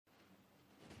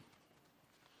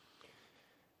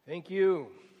Thank you.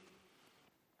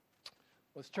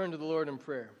 Let's turn to the Lord in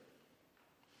prayer.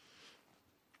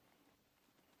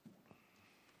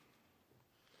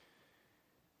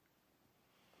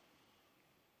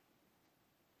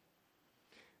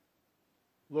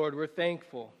 Lord, we're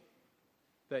thankful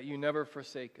that you never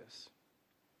forsake us.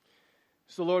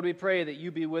 So, Lord, we pray that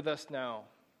you be with us now.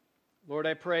 Lord,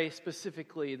 I pray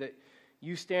specifically that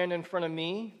you stand in front of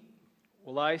me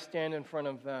while I stand in front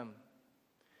of them.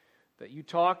 That you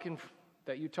talk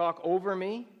over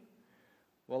me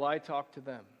while I talk to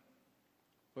them.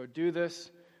 Lord, do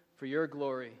this for your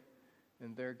glory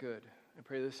and their good. I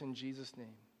pray this in Jesus'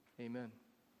 name. Amen.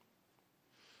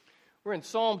 We're in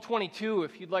Psalm 22,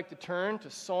 if you'd like to turn to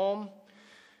Psalm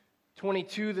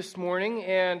 22 this morning.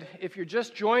 And if you're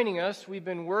just joining us, we've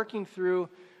been working through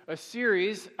a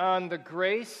series on the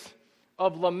grace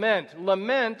of lament.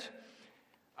 Lament,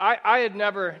 I had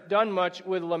never done much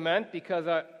with lament because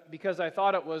I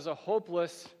thought it was a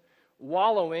hopeless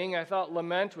wallowing. I thought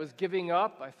lament was giving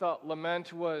up. I thought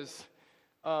lament was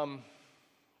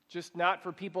just not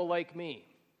for people like me.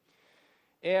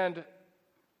 And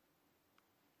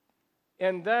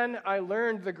then I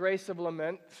learned the grace of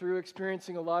lament through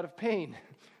experiencing a lot of pain.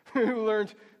 I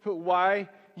learned why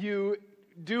you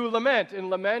do lament.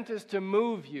 And lament is to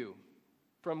move you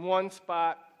from one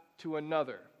spot to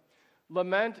another.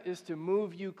 Lament is to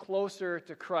move you closer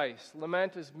to Christ.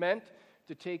 Lament is meant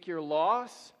to take your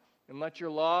loss and let your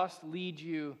loss lead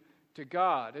you to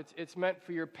God. It's meant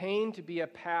for your pain to be a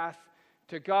path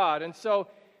to God. And so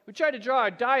we try to draw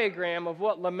a diagram of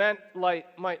what lament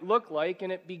might look like,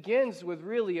 and it begins with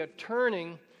really a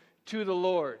turning to the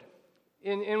Lord.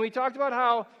 And we talked about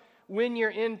how when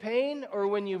you're in pain or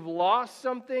when you've lost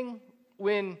something,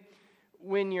 when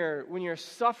you're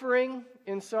suffering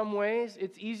in some ways,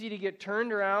 it's easy to get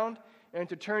turned around and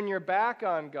to turn your back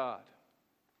on God.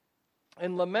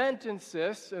 And lament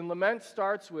insists, and lament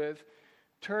starts with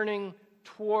turning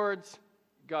towards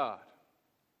God.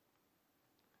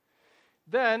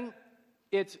 Then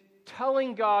it's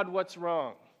telling God what's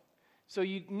wrong. So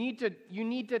you need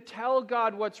to tell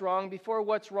God what's wrong before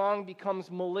what's wrong becomes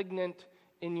malignant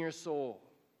in your soul.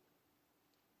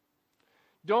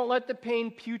 Don't let the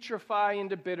pain putrefy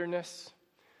into bitterness.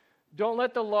 Don't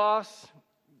let the loss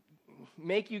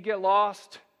make you get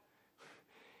lost.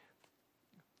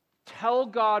 Tell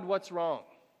God what's wrong.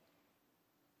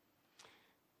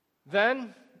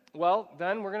 Then we're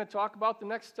going to talk about the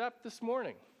next step this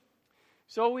morning.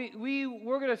 So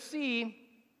we're going to see,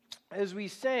 as we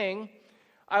sang,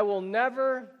 I will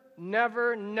never,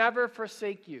 never, never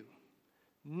forsake you.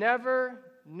 Never,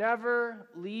 never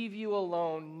leave you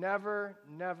alone. Never,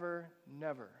 never,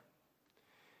 never.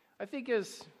 I think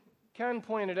as Ken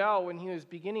pointed out when he was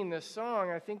beginning this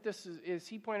song, I think this is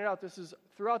he pointed out, this is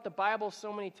throughout the Bible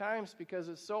so many times because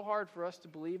it's so hard for us to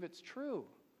believe it's true.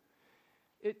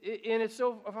 And it's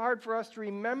so hard for us to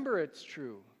remember it's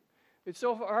true. It's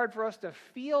so hard for us to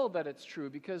feel that it's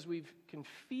true because we can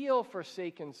feel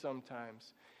forsaken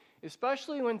sometimes,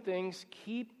 especially when things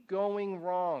keep going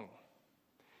wrong.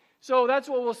 So that's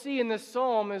what we'll see in this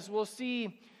psalm is we'll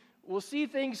see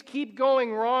things keep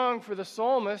going wrong for the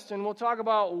psalmist, and we'll talk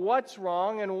about what's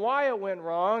wrong and why it went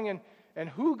wrong and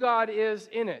who God is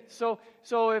in it. So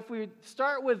if we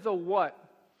start with the what,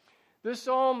 this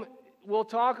psalm will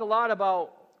talk a lot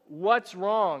about what's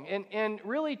wrong. And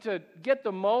really to get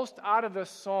the most out of this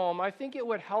psalm, I think it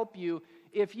would help you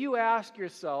if you ask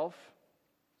yourself,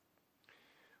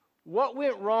 what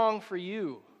went wrong for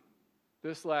you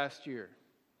this last year?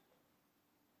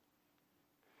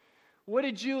 What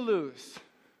did you lose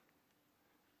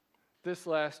this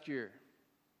last year?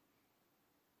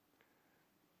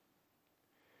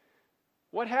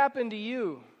 What happened to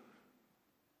you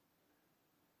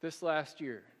this last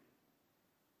year?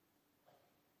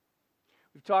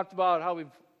 We've talked about how we've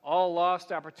all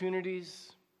lost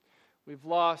opportunities. We've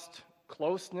lost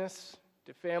closeness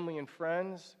to family and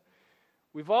friends.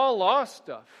 We've all lost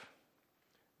stuff.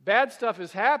 Bad stuff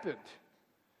has happened.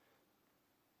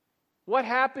 What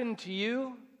happened to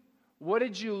you? What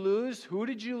did you lose? Who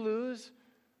did you lose?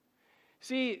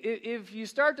 See, if you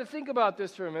start to think about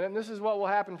this for a minute, and this is what will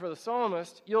happen for the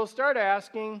psalmist, you'll start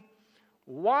asking,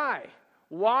 why?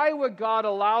 Why would God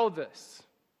allow this?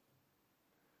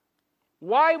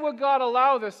 Why would God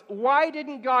allow this? Why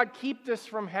didn't God keep this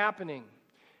from happening?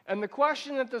 And the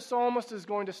question that the psalmist is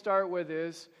going to start with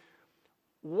is,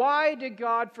 why did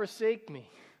God forsake me?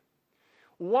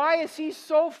 Why is he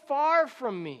so far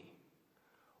from me?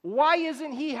 Why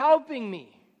isn't he helping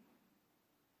me?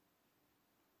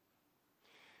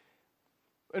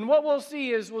 And what we'll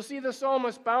see is the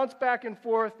psalmist bounce back and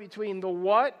forth between the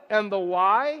what and the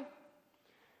why.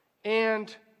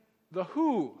 and the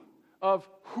who of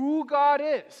who God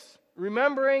is,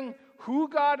 remembering who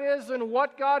God is and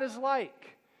what God is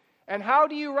like. And how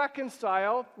do you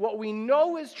reconcile what we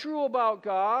know is true about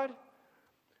God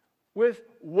with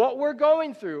what we're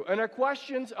going through and our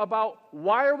questions about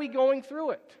why are we going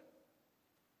through it?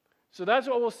 So that's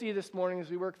what we'll see this morning as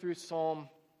we work through Psalm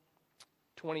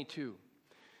 22.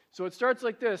 So it starts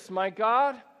like this: my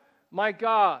God,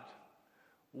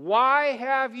 why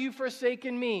have you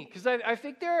forsaken me? Because I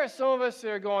think there are some of us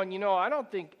that are going, I don't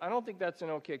think that's an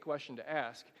okay question to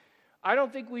ask. I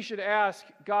don't think we should ask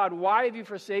God, why have you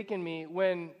forsaken me,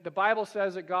 when the Bible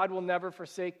says that God will never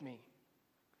forsake me.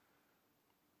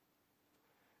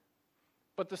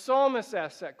 But the psalmist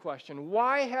asks that question,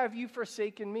 why have you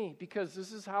forsaken me? Because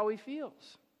this is how he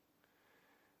feels.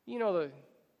 The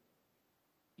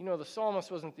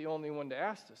psalmist wasn't the only one to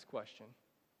ask this question.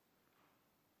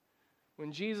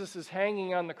 When Jesus is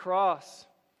hanging on the cross,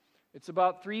 it's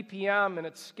about 3 p.m. and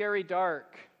it's scary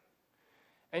dark.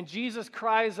 And Jesus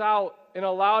cries out in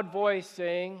a loud voice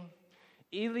saying,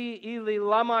 Eli, Eli,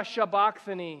 lama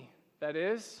sabachthani. That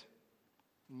is,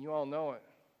 and you all know it,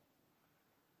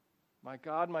 my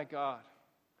God,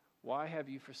 why have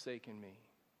you forsaken me?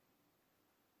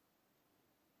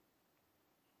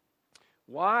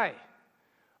 Why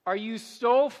are you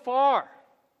so far?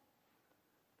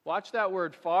 Watch that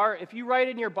word, far. If you write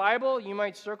in your Bible, you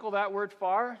might circle that word,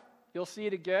 far. You'll see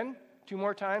it again 2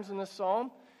 more times in this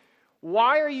psalm.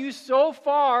 Why are you so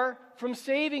far from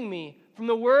saving me, from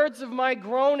the words of my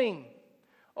groaning?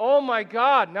 Oh my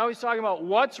God, now he's talking about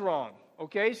what's wrong.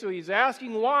 Okay, so he's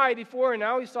asking why before, and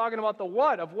now he's talking about the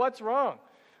what of what's wrong.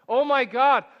 Oh my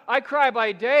God, I cry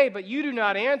by day, but you do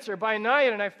not answer, by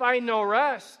night, and I find no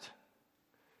rest.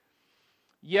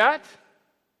 Yet,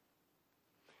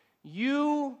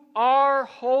 you are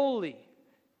holy,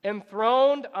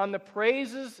 enthroned on the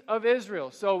praises of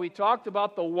Israel. So we talked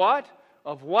about the what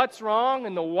of what's wrong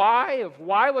and the why of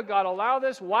why would God allow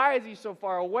this? Why is he so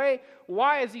far away?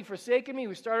 Why has he forsaken me?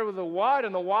 We started with the what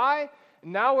and the why.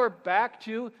 And now we're back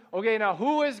to, okay, now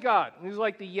who is God? And he's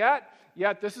like the yet.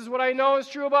 Yet this is what I know is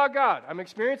true about God. I'm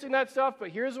experiencing that stuff, but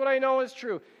here's what I know is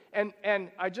true. And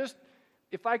I just,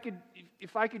 if I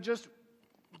could just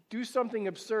do something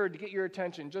absurd to get your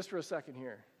attention just for a second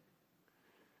here.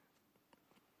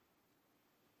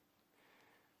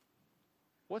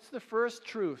 What's the first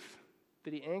truth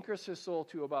that he anchors his soul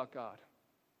to about God?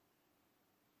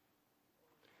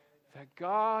 That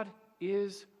God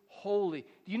is holy.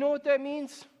 Do you know what that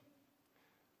means?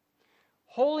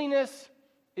 Holiness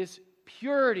is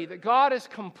purity. That God is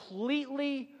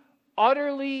completely,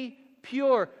 utterly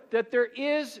pure. That there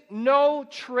is no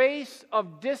trace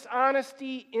of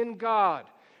dishonesty in God.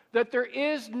 That there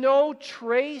is no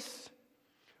trace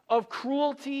of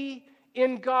cruelty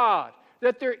in God.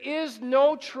 That there is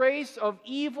no trace of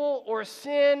evil or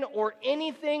sin or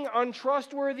anything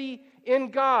untrustworthy in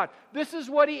God. This is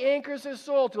what he anchors his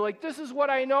soul to. Like, this is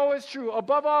what I know is true.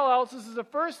 Above all else, this is the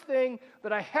first thing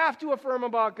that I have to affirm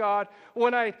about God.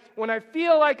 When I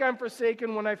feel like I'm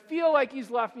forsaken, when I feel like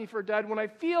he's left me for dead, when I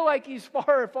feel like he's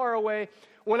far and far away,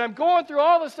 when I'm going through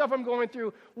all the stuff I'm going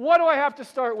through, what do I have to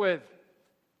start with?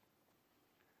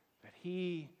 That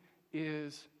he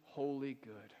is wholly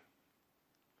good.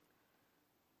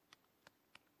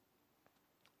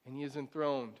 And he is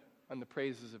enthroned on the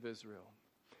praises of Israel.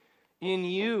 In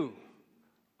you,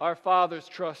 our fathers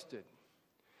trusted.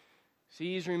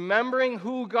 See, he's remembering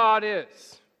who God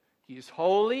is. He is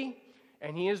holy,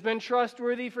 and he has been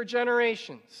trustworthy for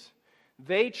generations.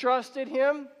 They trusted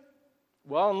him.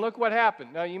 Well, and look what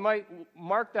happened. Now, you might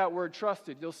mark that word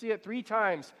trusted. You'll see it 3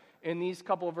 times in these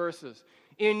couple of verses.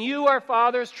 In you, our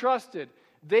fathers trusted.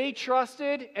 They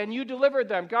trusted, and you delivered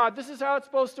them. God, this is how it's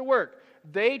supposed to work.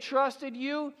 They trusted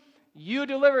you, you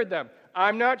delivered them.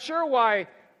 I'm not sure why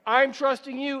I'm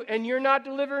trusting you and you're not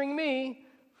delivering me,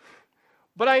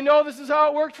 but I know this is how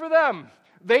it worked for them.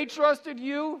 They trusted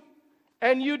you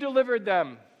and you delivered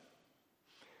them.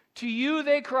 To you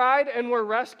they cried and were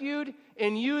rescued.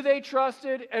 In you they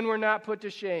trusted and were not put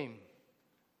to shame.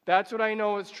 That's what I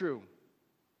know is true.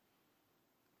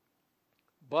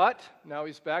 But, now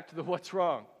he's back to the what's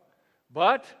wrong.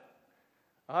 But,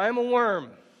 I'm a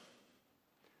worm.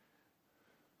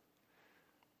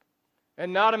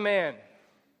 And not a man,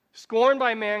 scorned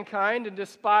by mankind and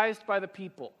despised by the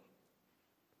people.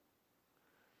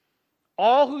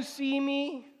 All who see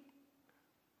me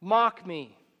mock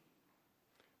me.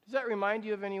 Does that remind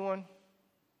you of anyone?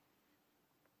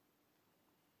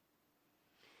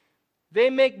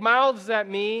 They make mouths at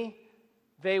me,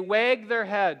 they wag their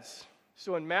heads.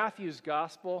 So in Matthew's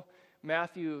gospel,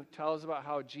 Matthew tells about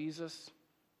how Jesus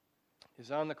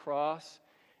is on the cross,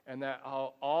 and that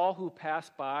all who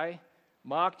passed by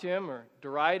mocked him or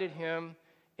derided him,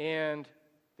 and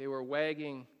they were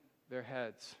wagging their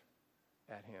heads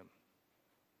at him.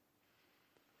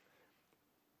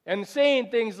 And saying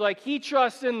things like, he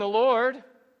trusts in the Lord.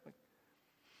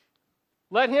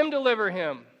 Let him deliver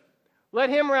him. Let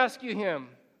him rescue him,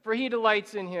 for he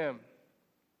delights in him.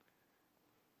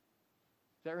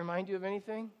 Does that remind you of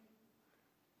anything?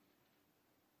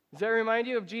 Does that remind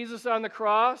you of Jesus on the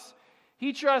cross?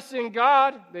 He trusts in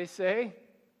God, they say.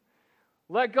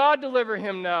 Let God deliver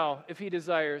him now if he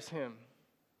desires him.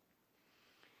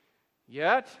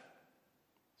 Yet,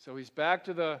 so he's back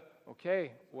to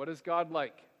okay, what is God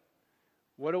like?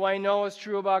 What do I know is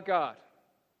true about God?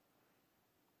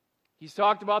 He's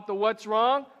talked about the what's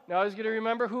wrong. Now he's going to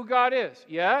remember who God is.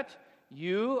 Yet,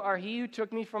 you are he who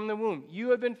took me from the womb.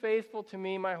 You have been faithful to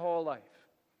me my whole life.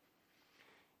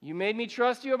 You made me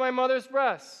trust you at my mother's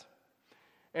breasts.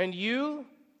 And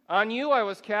on you I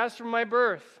was cast from my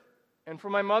birth. And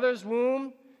from my mother's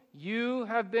womb, you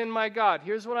have been my God.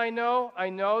 Here's what I know. I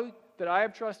know that I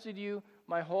have trusted you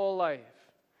my whole life.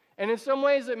 And in some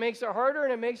ways it makes it harder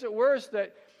and it makes it worse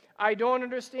that I don't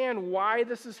understand why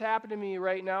this has happened to me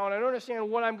right now, and I don't understand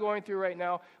what I'm going through right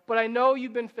now, but I know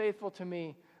you've been faithful to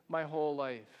me my whole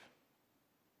life.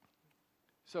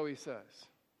 So he says.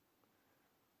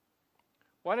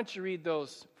 Why don't you read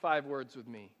those 5 words with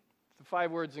me? The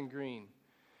 5 words in green.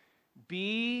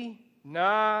 Be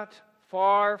not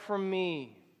far from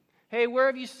me. Hey, where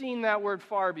have you seen that word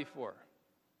far before?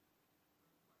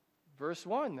 Verse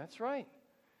 1, that's right.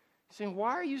 He's saying,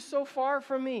 why are you so far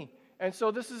from me? And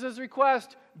so this is his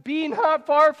request. Be not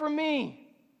far from me.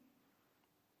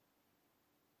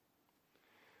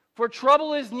 For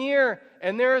trouble is near,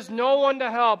 and there is no one to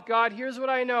help. God, here's what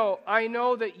I know. I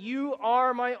know that you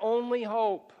are my only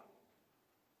hope.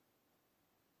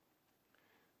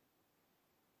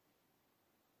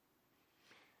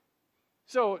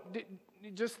 So,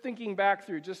 just thinking back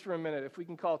through, just for a minute, if we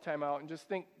can call time out and just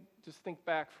think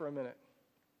back for a minute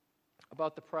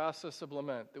about the process of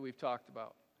lament that we've talked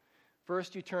about.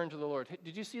 First, you turn to the Lord.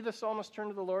 Did you see the psalmist turn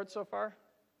to the Lord so far?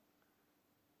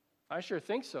 I sure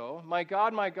think so. My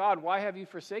God, why have you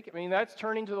forsaken me? I mean, that's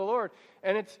turning to the Lord.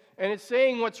 And it's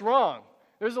saying what's wrong.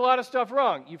 There's a lot of stuff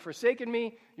wrong. You've forsaken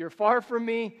me. You're far from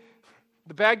me.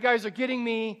 The bad guys are getting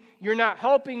me. You're not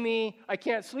helping me. I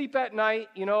can't sleep at night.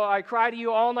 You know, I cry to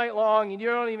you all night long, and you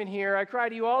don't even hear. I cry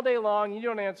to you all day long, and you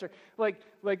don't answer. Like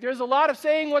there's a lot of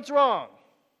saying what's wrong.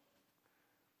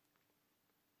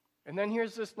 And then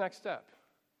here's this next step.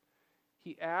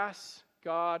 He asks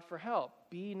God for help.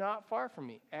 Be not far from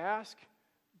me. Ask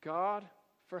God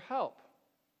for help.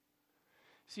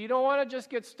 So you don't want to just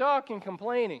get stuck in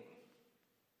complaining.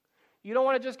 You don't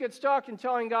want to just get stuck in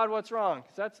telling God what's wrong,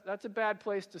 because that's a bad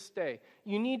place to stay.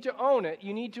 You need to own it.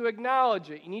 You need to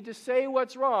acknowledge it. You need to say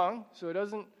what's wrong so it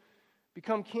doesn't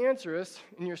become cancerous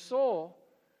in your soul,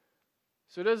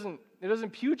 so it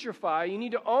doesn't putrefy. You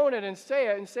need to own it and say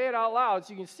it out loud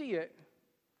so you can see it.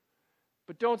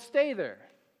 But don't stay there.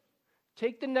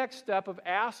 Take the next step of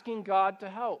asking God to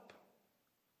help.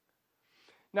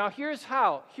 Now here's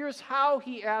how. Here's how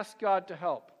he asked God to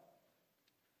help.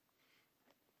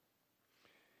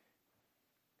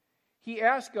 He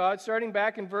asked God, starting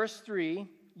back in verse 3,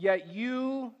 yet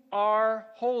you are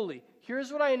holy.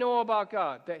 Here's what I know about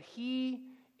God, that he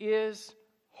is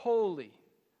holy.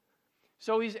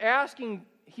 So he's asking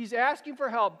for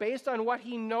help based on what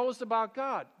he knows about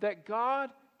God, that God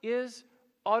is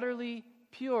utterly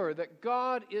pure, that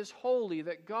God is holy,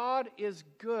 that God is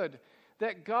good,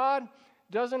 that God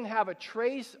doesn't have a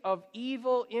trace of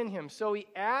evil in him. So he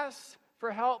asks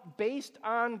for help based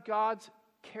on God's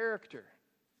character.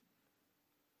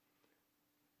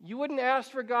 You wouldn't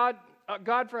ask for God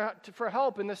for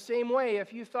help in the same way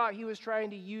if you thought he was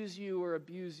trying to use you or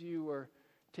abuse you or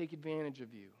take advantage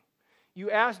of you.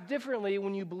 You ask differently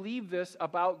when you believe this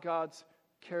about God's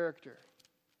character.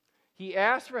 He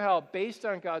asked for help based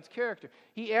on God's character.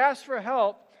 He asked for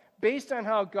help based on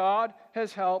how God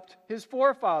has helped his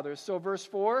forefathers. So verse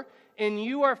 4, in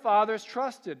you our fathers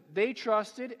trusted. They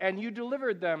trusted and you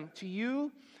delivered them. To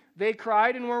you they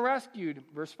cried and were rescued.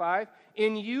 Verse 5,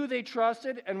 in you they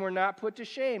trusted and were not put to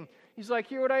shame. He's like,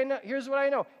 here's what I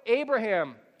know.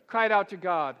 Abraham cried out to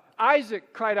God.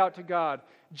 Isaac cried out to God.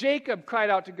 Jacob cried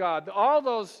out to God. All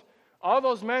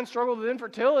those men struggled with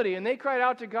infertility, and they cried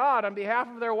out to God on behalf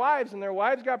of their wives, and their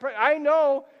wives got pregnant. I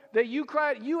know that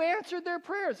you answered their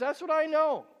prayers. That's what I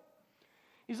know.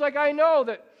 He's like, I know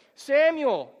that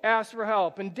Samuel asked for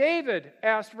help, and David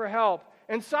asked for help,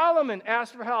 and Solomon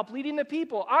asked for help leading the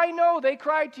people. I know they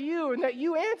cried to you and that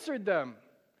you answered them.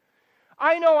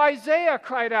 I know Isaiah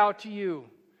cried out to you,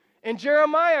 and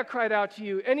Jeremiah cried out to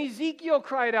you, and Ezekiel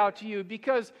cried out to you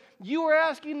because you were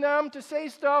asking them to say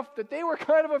stuff that they were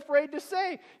kind of afraid to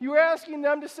say. You were asking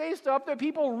them to say stuff that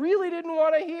people really didn't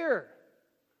want to hear.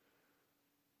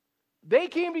 They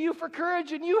came to you for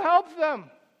courage, and you helped them.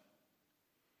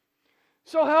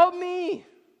 So help me.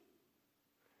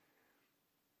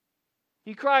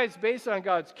 He cries based on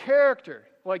God's character.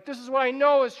 Like, this is what I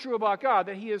know is true about God,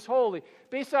 that He is holy.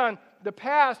 Based on the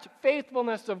past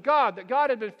faithfulness of God, that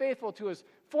God had been faithful to His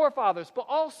forefathers, but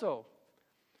also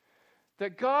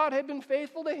that God had been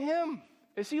faithful to him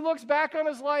as he looks back on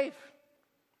his life.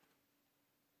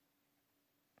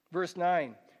 Verse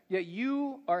 9, yet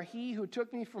you are He who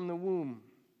took me from the womb.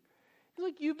 He's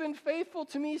like, you've been faithful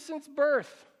to me since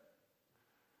birth.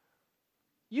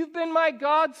 You've been my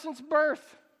God since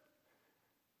birth.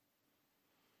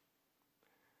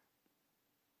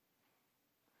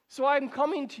 So I'm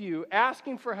coming to you,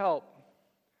 asking for help.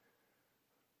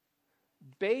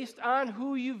 Based on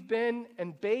who you've been,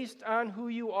 and based on who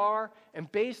you are, and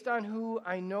based on who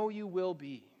I know you will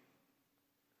be.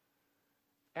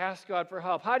 Ask God for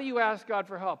help. How do you ask God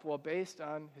for help? Well, based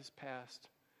on His past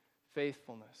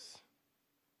faithfulness.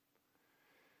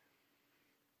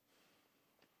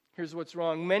 Here's what's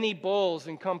wrong. Many bulls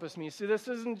encompass me. See, this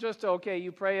isn't just, okay,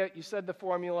 you pray it, you said the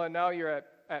formula, and now you're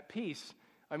at peace.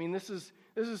 I mean, this is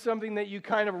something that you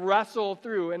kind of wrestle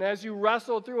through. And as you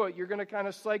wrestle through it, you're going to kind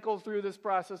of cycle through this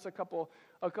process a couple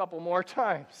more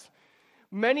times.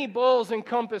 Many bulls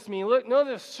encompass me. Look,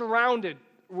 notice surrounded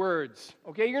words.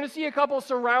 Okay, you're going to see a couple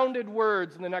surrounded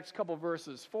words in the next couple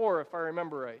verses. 4, if I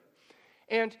remember right.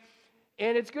 And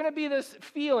it's going to be this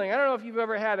feeling. I don't know if you've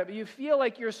ever had it, but you feel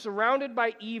like you're surrounded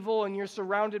by evil and you're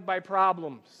surrounded by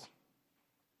problems.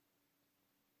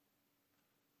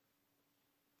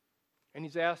 And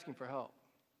he's asking for help,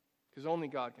 because only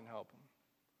God can help him.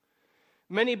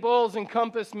 Many bulls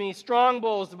encompass me. Strong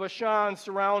bulls of Bashan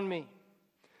surround me.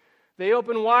 They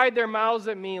open wide their mouths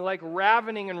at me like a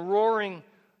ravening and roaring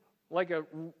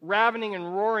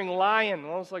lion,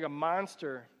 almost like a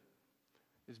monster.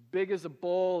 As big as a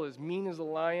bull, as mean as a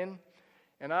lion.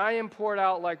 And I am poured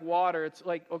out like water. It's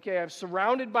like, okay, I'm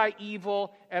surrounded by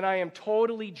evil, and I am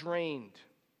totally drained.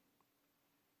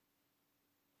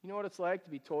 You know what it's like to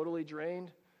be totally drained?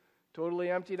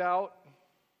 Totally emptied out?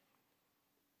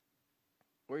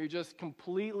 Where you're just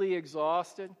completely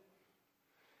exhausted?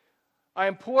 I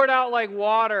am poured out like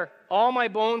water. All my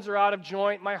bones are out of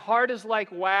joint. My heart is like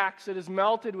wax. It is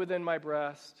melted within my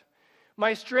breast.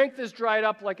 My strength is dried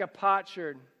up like a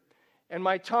potsherd, and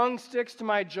my tongue sticks to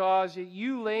my jaws, yet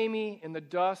you lay me in the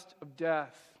dust of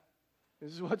death.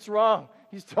 This is what's wrong.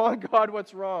 He's telling God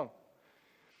what's wrong.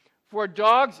 For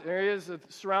dogs, there is a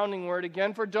surrounding word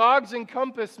again, for dogs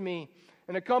encompass me,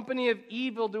 and a company of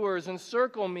evildoers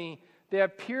encircle me. They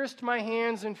have pierced my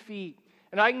hands and feet,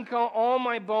 and I can count all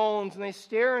my bones, and they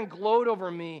stare and gloat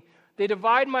over me. They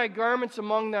divide my garments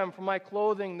among them. For my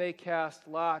clothing they cast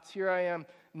lots. Here I am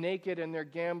naked, and they're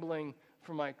gambling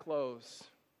for my clothes.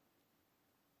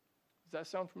 Does that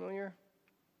sound familiar?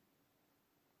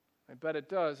 I bet it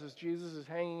does, as Jesus is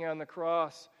hanging on the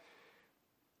cross,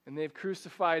 and they've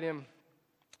crucified him.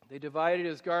 They divided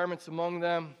his garments among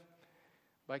them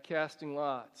by casting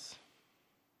lots.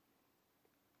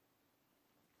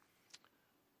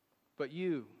 But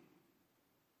you,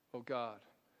 O God,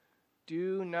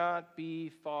 do not be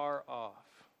far off.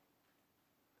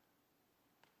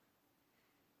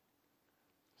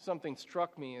 Something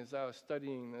struck me as I was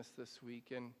studying this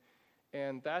week,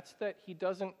 and that's that he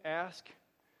doesn't ask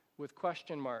with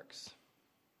question marks.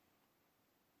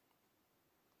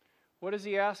 What does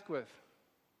he ask with?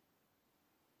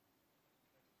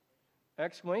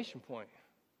 Exclamation point.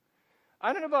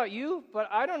 I don't know about you, but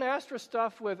I don't ask for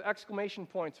stuff with exclamation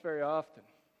points very often.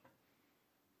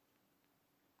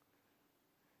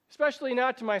 Especially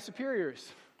not to my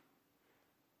superiors.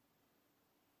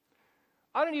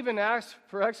 I don't even ask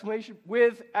for exclamation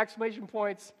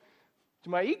points to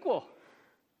my equal.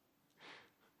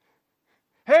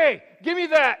 Hey, give me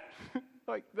that.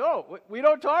 Like, no, we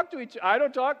don't talk to each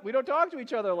we don't talk to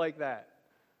each other like that.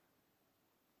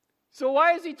 So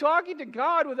why is he talking to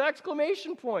God with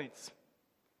exclamation points?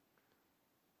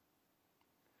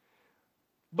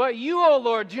 But you, O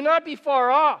Lord, do not be far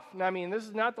off. Now, I mean, this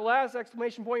is not the last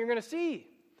exclamation point you're going to see.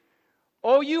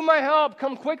 O you, my help,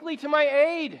 come quickly to my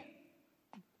aid.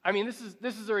 I mean, this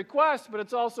is a request, but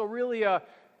it's also really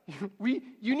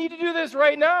you need to do this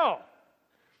right now.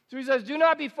 So he says, do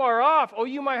not be far off. O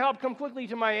you, my help, come quickly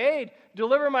to my aid.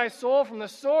 Deliver my soul from the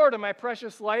sword and my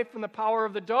precious life from the power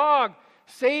of the dog.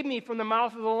 Save me from the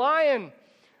mouth of the lion.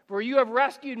 For you have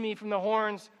rescued me from the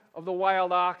horns of the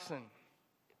wild oxen.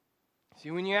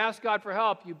 See, when you ask God for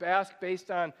help, you ask based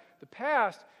on the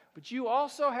past, but you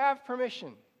also have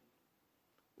permission.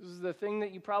 This is the thing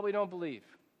that you probably don't believe.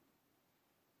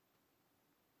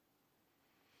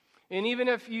 And even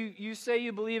if you say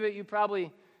you believe it, you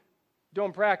probably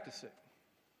don't practice it.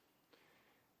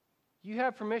 You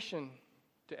have permission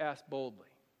to ask boldly.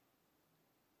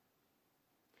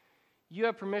 You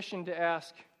have permission to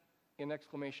ask in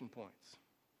exclamation points.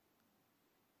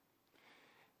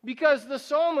 Because the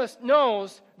psalmist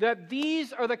knows that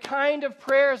these are the kind of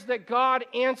prayers that God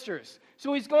answers.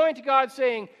 So he's going to God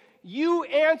saying, you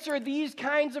answer these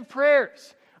kinds of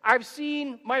prayers. I've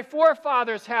seen my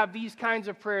forefathers have these kinds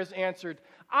of prayers answered.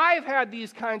 I've had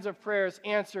these kinds of prayers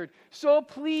answered. So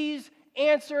please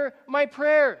answer my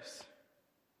prayers.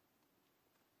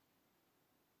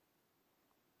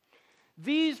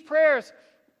 These prayers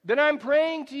that I'm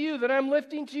praying to you, that I'm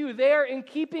lifting to you, they are in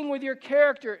keeping with your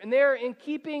character, and they are in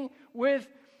keeping with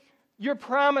your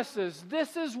promises.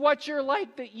 This is what you're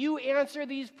like, that you answer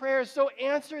these prayers, so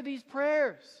answer these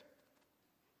prayers.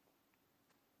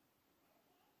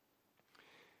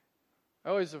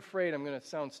 I'm always afraid I'm going to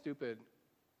sound stupid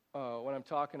when I'm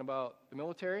talking about the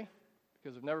military,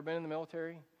 because I've never been in the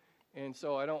military, and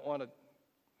so I don't want to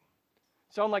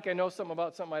sound like I know something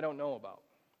about something I don't know about.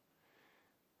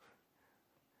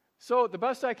 So the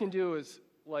best I can do is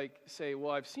say,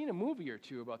 well, I've seen a movie or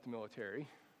two about the military.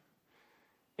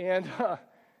 And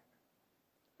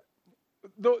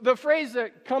the phrase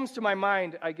that comes to my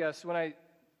mind, I guess, when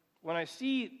I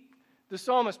see the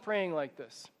psalmist praying like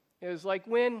this is like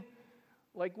when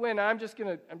I'm just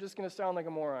gonna sound like a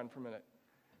moron for a minute.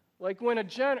 Like when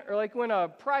a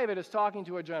private is talking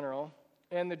to a general,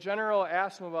 and the general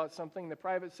asks him about something, the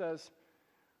private says,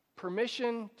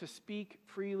 "Permission to speak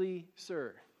freely,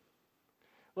 sir."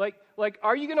 Like,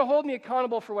 are you going to hold me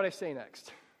accountable for what I say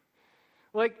next?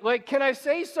 Like, can I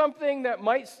say something that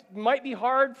might be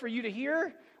hard for you to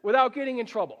hear without getting in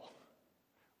trouble?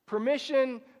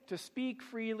 Permission to speak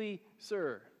freely,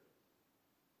 sir.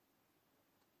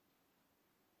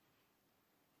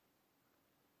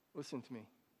 Listen to me.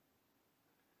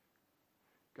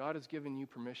 God has given you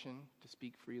permission to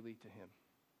speak freely to Him.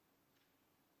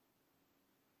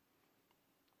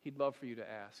 He'd love for you to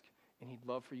ask. And He'd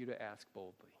love for you to ask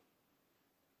boldly.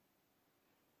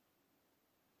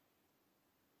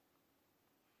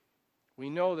 We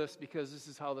know this because this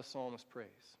is how the psalmist prays.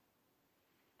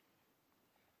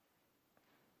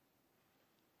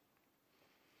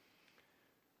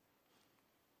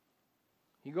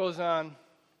 He goes on.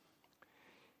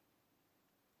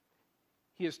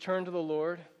 He has turned to the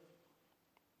Lord.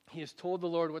 He has told the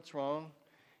Lord what's wrong.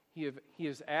 He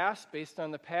has asked based on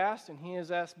the past, and he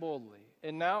has asked boldly.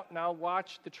 And now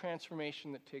watch the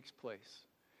transformation that takes place.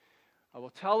 I will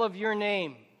tell of your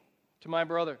name to my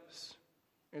brothers.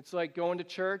 It's like going to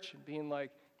church and being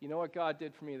like, you know what God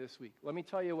did for me this week? Let me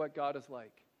tell you what God is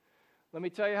like. Let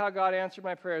me tell you how God answered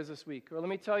my prayers this week. Or let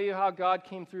me tell you how God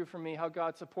came through for me, how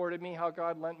God supported me, how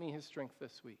God lent me His strength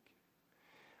this week.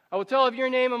 I will tell of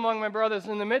your name among my brothers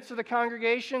in the midst of the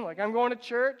congregation, like I'm going to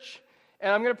church,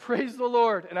 and I'm going to praise the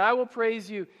Lord, and I will praise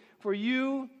you. For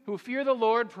you who fear the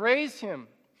Lord, praise Him.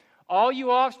 All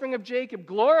you offspring of Jacob,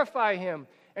 glorify Him,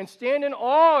 and stand in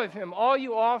awe of Him, all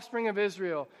you offspring of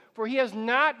Israel. For He has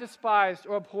not despised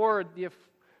or abhorred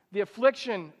the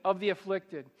affliction of the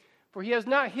afflicted. For He has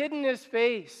not hidden His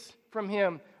face from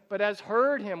him, but has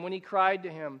heard him when he cried to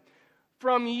Him.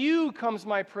 From you comes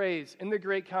my praise in the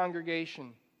great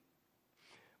congregation.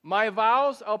 My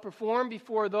vows I'll perform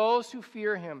before those who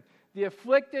fear Him. The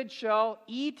afflicted shall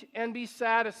eat and be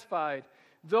satisfied.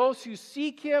 Those who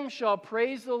seek Him shall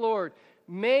praise the Lord.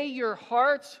 May your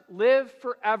hearts live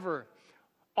forever.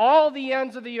 All the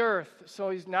ends of the earth. So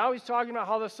he's talking about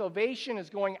how the salvation is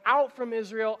going out from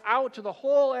Israel, out to the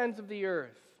whole ends of the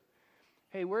earth.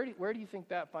 Hey, where do you think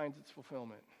that finds its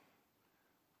fulfillment?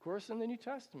 Of course, in the New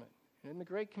Testament, in the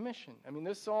Great Commission. I mean,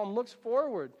 this psalm looks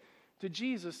forward to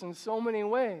Jesus in so many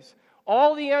ways.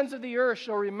 All the ends of the earth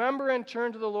shall remember and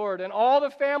turn to the Lord, and all the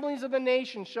families of the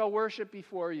nations shall worship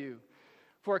before you.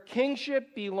 For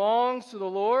kingship belongs to the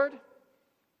Lord.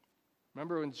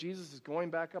 Remember when Jesus is going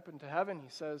back up into heaven,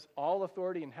 He says, all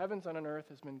authority in heavens and on earth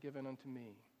has been given unto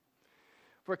me.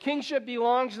 For kingship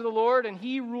belongs to the Lord, and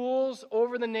He rules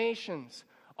over the nations.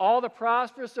 All the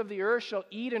prosperous of the earth shall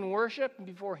eat and worship, and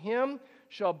before Him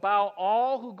shall bow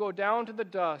all who go down to the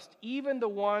dust, even the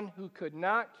one who could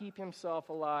not keep himself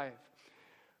alive.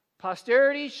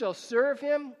 Posterity shall serve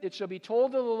Him. It shall be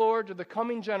told to the Lord to the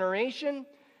coming generation.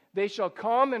 They shall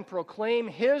come and proclaim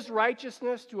His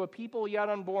righteousness to a people yet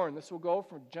unborn. This will go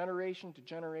from generation to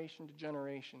generation to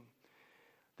generation.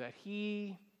 that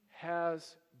he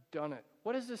has done it.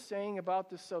 What is this saying about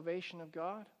the salvation of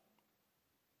God?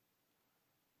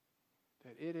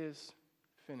 That it is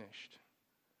finished.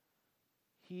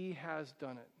 He has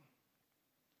done it.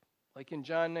 Like in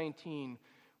John 19,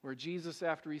 where Jesus,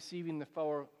 after receiving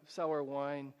the sour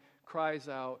wine, cries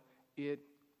out, "It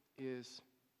is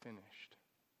finished."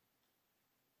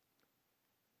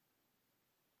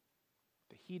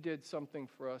 That he did something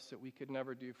for us that we could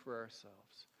never do for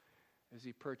ourselves, as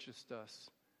he purchased us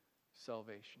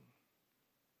salvation.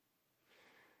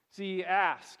 See, you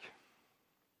ask.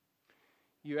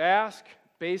 You ask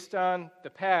based on the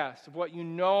past, of what you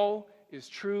know is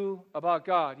true about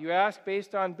God. You ask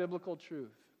based on biblical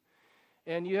truth.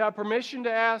 And you have permission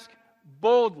to ask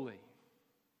boldly.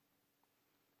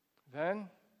 Then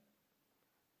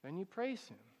you praise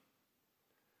him.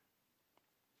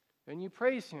 Then you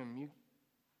praise him. You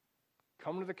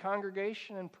come to the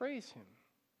congregation and praise him.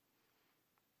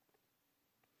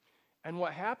 And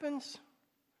what happens?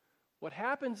 What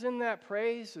happens in that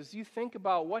praise is you think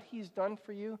about what he's done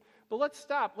for you. But let's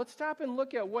stop. Let's stop and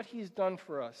look at what he's done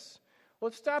for us.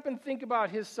 Let's stop and think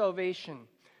about his salvation.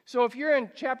 So if you're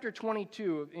in chapter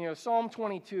 22, Psalm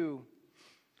 22,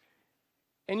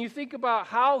 and you think about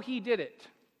how he did it,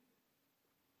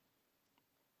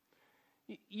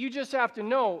 you just have to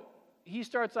know, he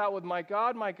starts out with, my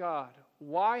God,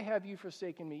 why have you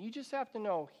forsaken me?" You just have to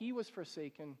know he was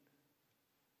forsaken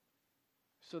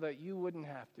so that you wouldn't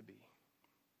have to be.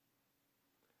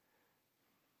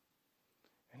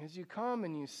 And as you come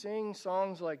and you sing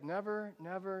songs like "Never,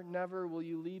 never, never will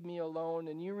you leave me alone,"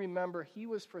 and you remember he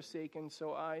was forsaken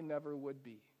so I never would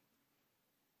be.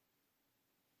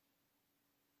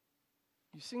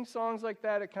 You sing songs like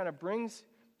that, it kind of brings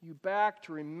you back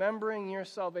to remembering your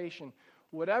salvation.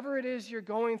 Whatever it is you're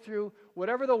going through,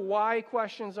 whatever the why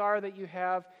questions are that you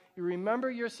have, you remember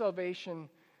your salvation,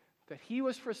 that he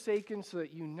was forsaken so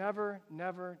that you never,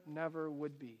 never, never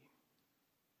would be.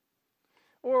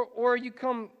 Or you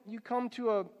come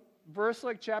to a verse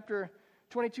like chapter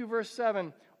 22, verse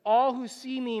 7. "All who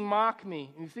see me mock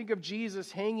me." And you think of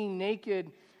Jesus hanging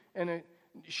naked and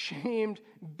shamed,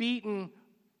 beaten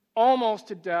almost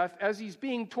to death, as he's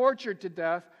being tortured to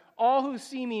death. "All who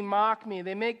see me mock me.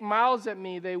 They make mouths at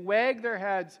me. They wag their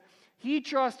heads. He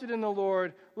trusted in the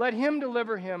Lord. Let him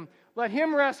deliver him. Let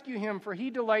him rescue him, for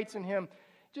he delights in him."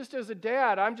 Just as a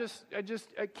dad, I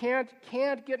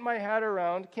can't get my head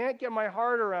around, can't get my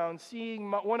heart around seeing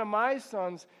one of my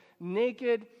sons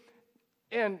naked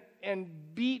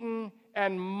and beaten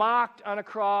and mocked on a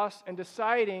cross and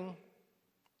deciding,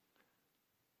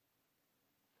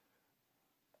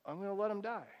 I'm going to let him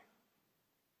die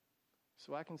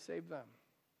so I can save them.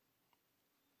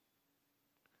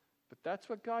 But that's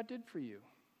what God did for you.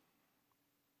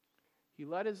 He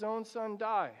let his own son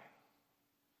die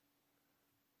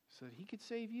so that he could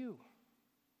save you.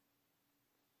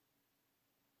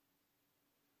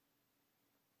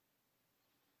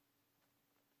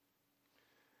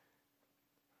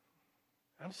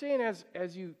 I'm saying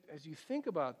as you think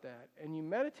about that and you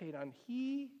meditate on,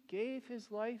 he gave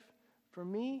his life for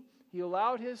me. He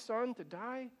allowed his son to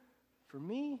die for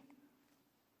me.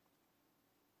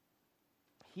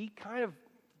 He kind of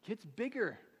gets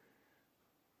bigger.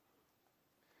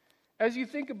 As you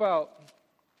think about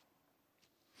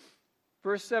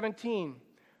verse 17,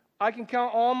 "I can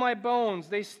count all my bones.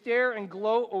 They stare and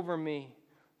gloat over me.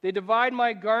 They divide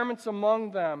my garments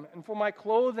among them, and for my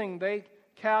clothing they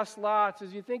cast lots."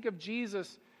 As you think of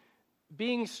Jesus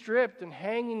being stripped and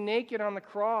hanging naked on the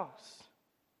cross,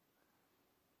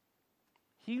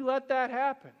 he let that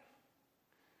happen.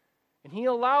 And he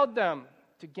allowed them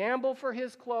to gamble for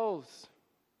his clothes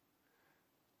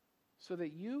so that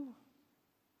you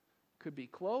could be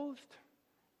clothed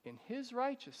in his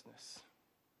righteousness.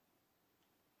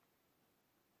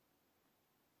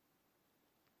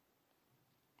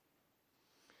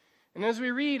 And as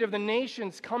we read of the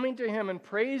nations coming to him and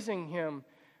praising him,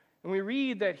 and we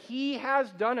read that he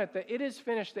has done it, that it is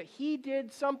finished, that he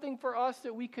did something for us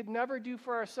that we could never do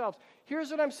for ourselves.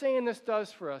 Here's what I'm saying this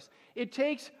does for us. It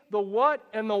takes the what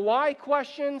and the why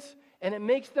questions, and it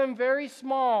makes them very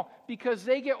small because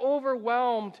they get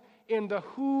overwhelmed in the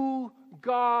who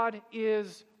God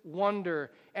is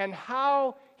wonder and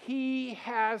how he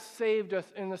has saved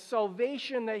us and the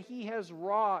salvation that he has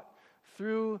wrought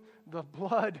through the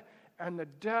blood and the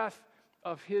death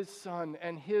of his son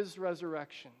and his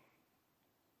resurrection.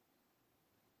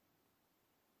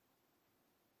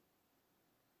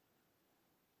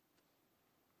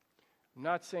 I'm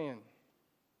not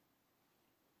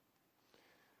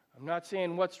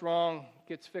saying what's wrong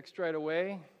gets fixed right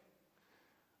away.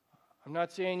 I'm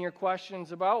not saying your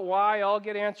questions about why all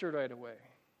get answered right away.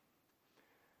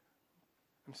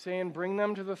 I'm saying bring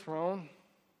them to the throne.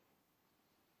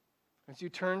 As you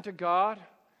turn to God,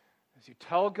 as you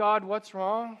tell God what's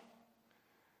wrong,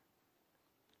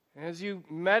 and as you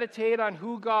meditate on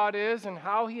who God is and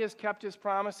how He has kept His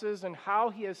promises and how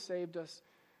He has saved us,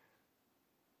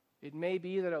 it may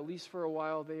be that at least for a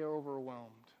while they are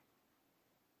overwhelmed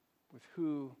with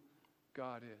who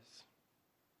God is.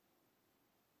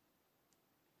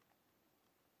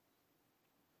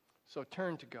 So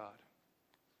turn to God.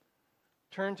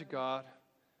 Turn to God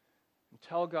and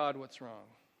tell God what's wrong.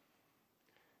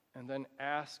 And then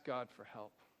ask God for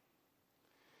help.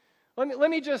 Let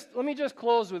me just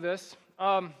close with this,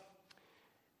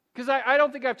 because I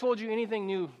don't think I've told you anything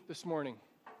new this morning.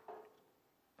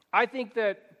 I think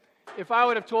that if I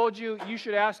would have told you you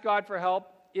should ask God for help,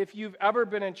 if you've ever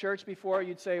been in church before,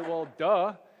 you'd say, well,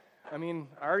 duh. I mean,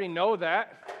 I already know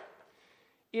that.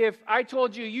 If I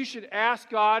told you you should ask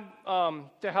God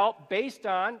to help based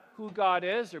on who God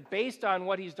is or based on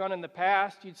what He's done in the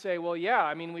past, you'd say, well, yeah,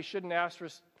 I mean, we shouldn't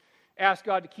ask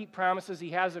God to keep promises He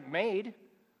hasn't made.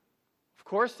 Of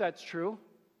course that's true.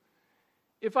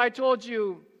 If I told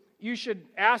you you should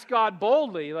ask God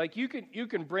boldly, like you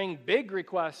can bring big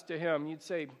requests to Him, you'd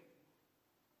say,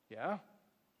 yeah,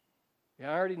 I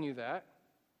already knew that.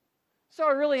 So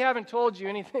I really haven't told you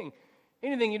anything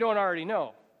you don't already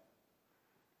know.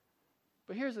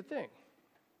 But here's the thing.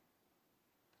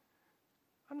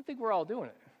 I don't think we're all doing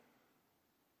it.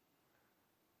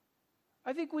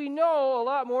 I think we know a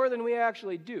lot more than we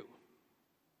actually do.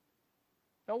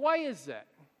 Now, why is that?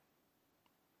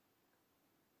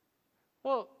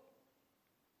 Well,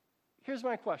 here's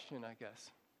my question, I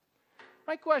guess.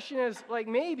 My question is,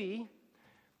 maybe,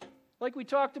 like we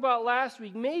talked about last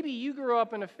week, maybe you grew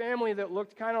up in a family that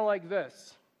looked kind of like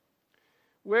this,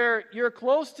 where you're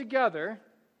close together,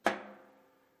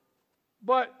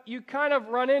 but you kind of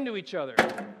run into each other.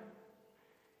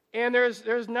 And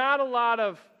there's not a lot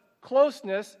of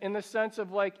closeness in the sense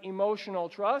of emotional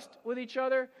trust with each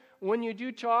other. When you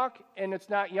do talk and it's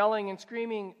not yelling and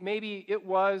screaming, maybe it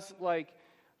was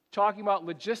talking about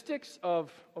logistics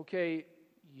of, okay,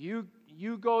 you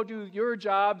go do your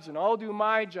jobs and I'll do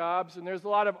my jobs, and there's a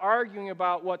lot of arguing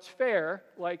about what's fair.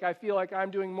 I feel like I'm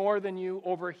doing more than you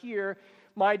over here.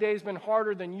 My day's been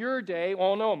harder than your day.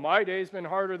 Oh no, my day's been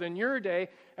harder than your day.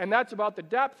 And that's about the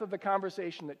depth of the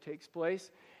conversation that takes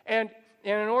place. And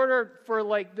in order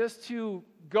for this to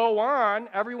go on,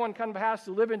 everyone kind of has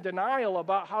to live in denial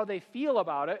about how they feel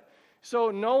about it.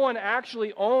 So no one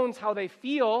actually owns how they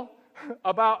feel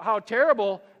about how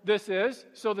terrible this is.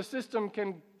 So the system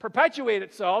can perpetuate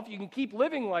itself. You can keep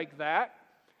living like that.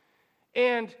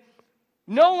 And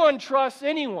no one trusts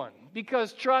anyone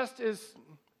because trust is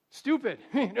stupid,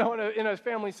 in a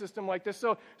family system like this.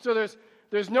 So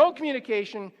there's no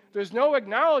communication, there's no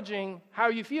acknowledging how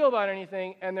you feel about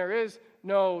anything, and there is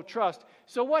no trust.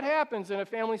 So what happens in a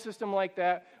family system like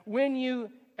that when you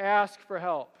ask for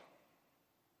help?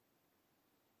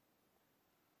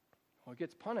 Well, it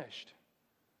gets punished.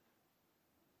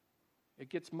 It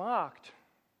gets mocked.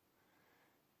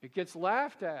 It gets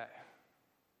laughed at.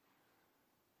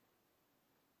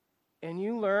 And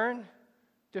you learn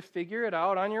to figure it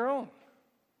out on your own.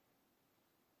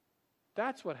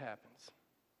 That's what happens.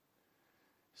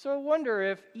 So I wonder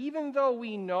if, even though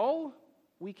we know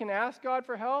we can ask God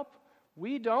for help,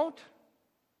 we don't.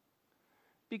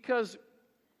 Because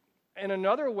in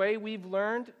another way, we've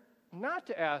learned not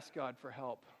to ask God for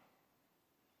help.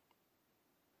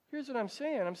 Here's what I'm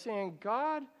saying. I'm saying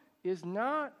God is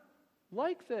not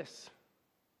like this.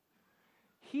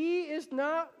 He is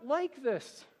not like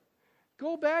this.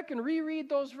 Go back and reread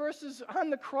those verses on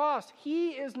the cross. He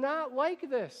is not like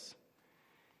this.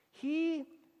 He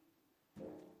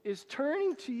is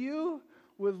turning to you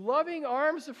with loving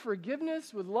arms of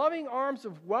forgiveness, with loving arms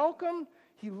of welcome.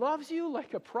 He loves you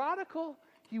like a prodigal.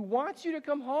 He wants you to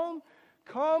come home.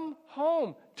 Come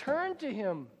home. Turn to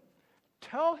Him.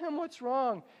 Tell Him what's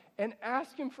wrong and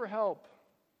ask Him for help.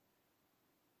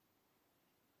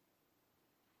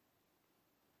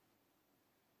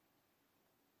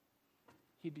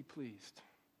 He'd be pleased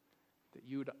that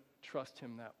you would trust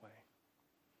Him that way.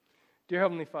 Dear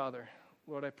Heavenly Father,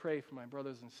 Lord, I pray for my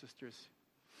brothers and sisters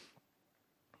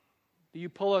that you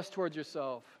pull us towards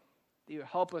yourself, that you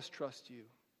help us trust you,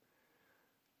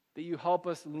 that you help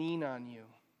us lean on you.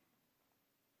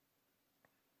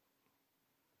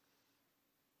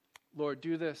 Lord,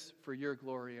 do this for your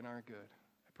glory and our good.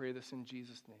 I pray this in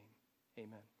Jesus' name.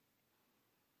 Amen.